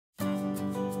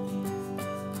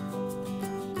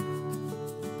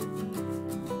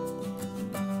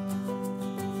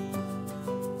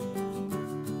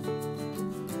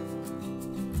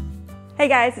Hey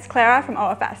guys, it's Clara from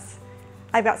OFS.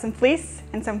 I've got some fleece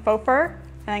and some faux fur,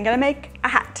 and I'm gonna make a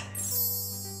hat.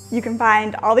 You can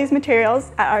find all these materials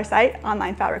at our site,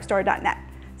 onlinefabricstore.net.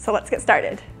 So let's get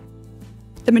started.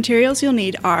 The materials you'll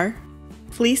need are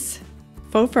fleece,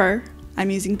 faux fur, I'm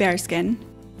using bearskin,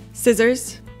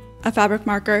 scissors, a fabric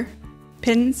marker,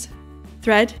 pins,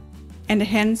 thread, and a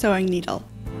hand sewing needle.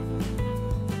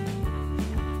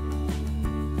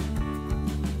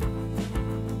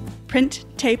 Print,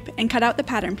 tape, and cut out the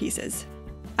pattern pieces.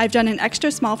 I've done an extra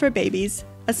small for babies,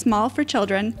 a small for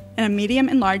children, and a medium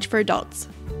and large for adults.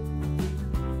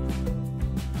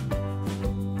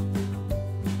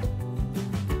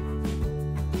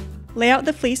 Lay out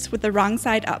the fleece with the wrong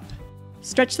side up.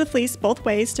 Stretch the fleece both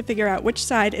ways to figure out which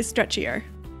side is stretchier.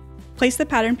 Place the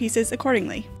pattern pieces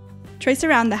accordingly. Trace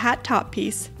around the hat top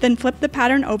piece, then flip the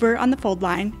pattern over on the fold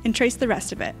line and trace the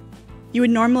rest of it. You would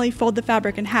normally fold the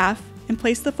fabric in half and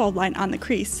place the fold line on the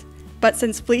crease, but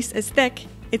since fleece is thick,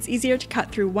 it's easier to cut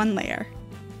through one layer.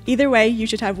 Either way, you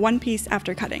should have one piece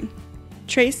after cutting.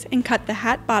 Trace and cut the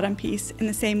hat bottom piece in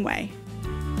the same way.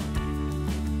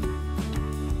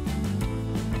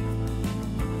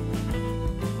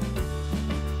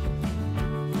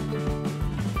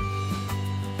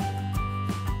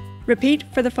 Repeat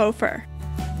for the faux fur.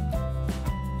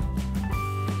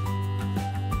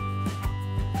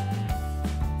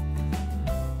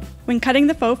 When cutting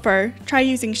the faux fur, try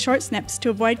using short snips to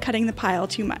avoid cutting the pile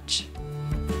too much.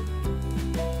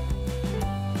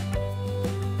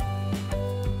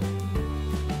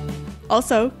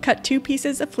 Also, cut 2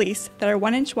 pieces of fleece that are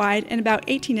 1 inch wide and about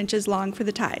 18 inches long for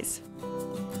the ties.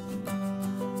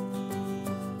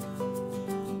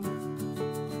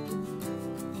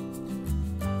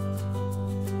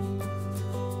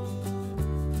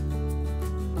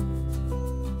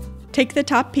 Take the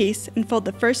top piece and fold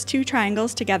the first 2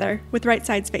 triangles together with right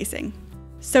sides facing.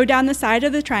 Sew down the side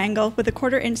of the triangle with a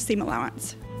 1/4 inch seam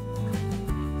allowance.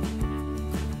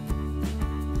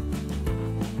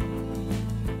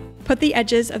 Put the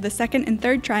edges of the second and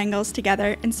third triangles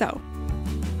together and sew.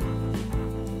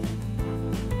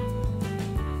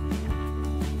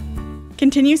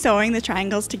 Continue sewing the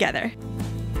triangles together.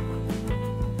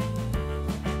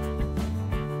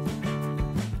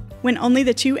 When only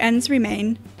the 2 ends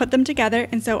remain, put them together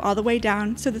and sew all the way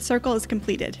down so the circle is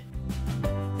completed.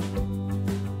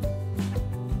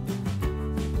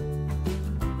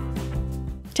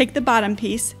 Take the bottom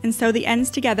piece and sew the ends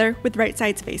together with right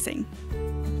sides facing.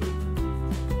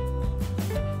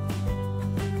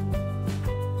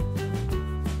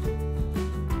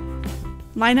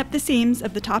 Line up the seams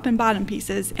of the top and bottom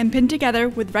pieces and pin together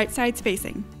with right sides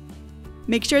facing.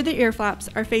 Make sure the ear flaps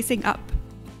are facing up.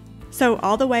 Sew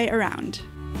all the way around.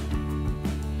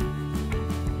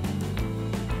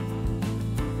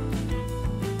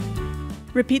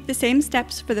 Repeat the same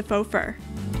steps for the faux fur.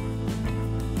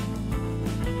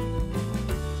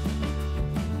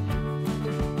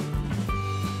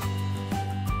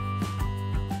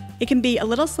 It can be a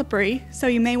little slippery, so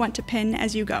you may want to pin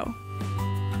as you go.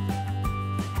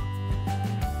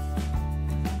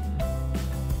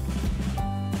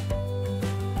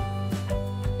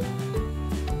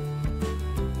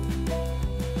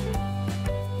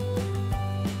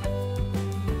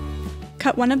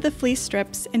 Cut one of the fleece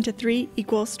strips into 3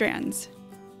 equal strands.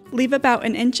 Leave about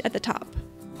 1 inch at the top.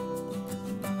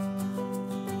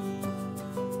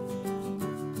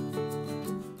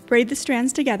 Braid the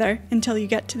strands together until you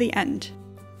get to the end.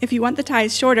 If you want the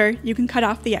ties shorter, you can cut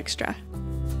off the extra.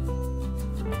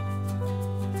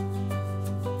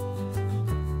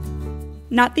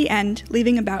 Knot the end,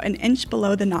 leaving about 1 inch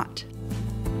below the knot.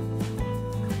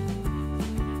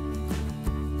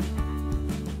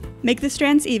 Make the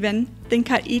strands even, then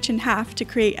cut each in half to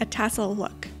create a tassel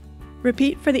look.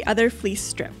 Repeat for the other fleece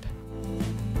strip.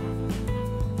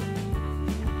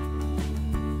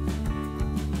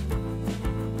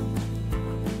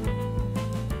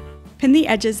 Pin the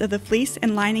edges of the fleece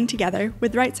and lining together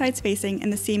with right sides facing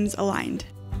and the seams aligned.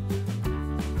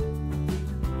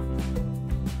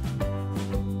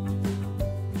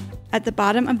 At the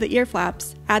bottom of the ear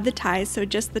flaps, add the ties so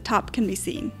just the top can be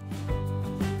seen.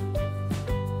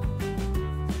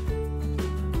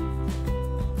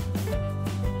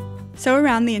 Sew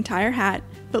around the entire hat,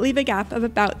 but leave a gap of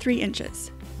about 3 inches.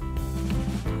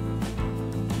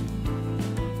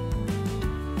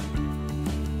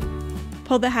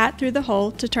 Pull the hat through the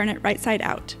hole to turn it right side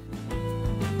out.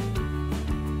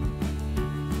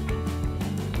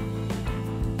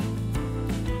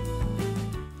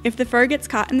 If the fur gets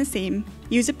caught in the seam,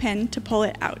 use a pin to pull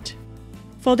it out.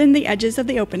 Fold in the edges of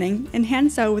the opening and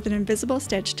hand sew with an invisible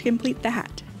stitch to complete the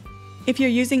hat. If you're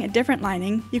using a different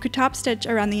lining, you could top stitch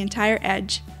around the entire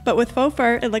edge, but with faux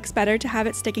fur, it looks better to have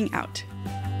it sticking out.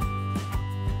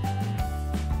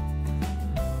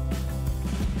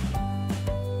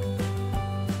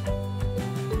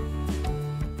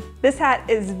 This hat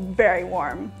is very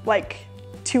warm, like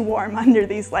too warm under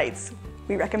these lights.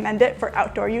 We recommend it for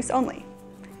outdoor use only.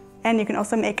 And you can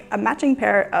also make a matching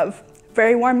pair of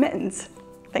very warm mittens.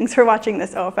 Thanks for watching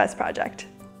this OFS project.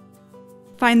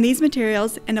 Find these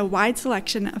materials and a wide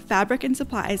selection of fabric and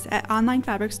supplies at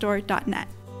onlinefabricstore.net.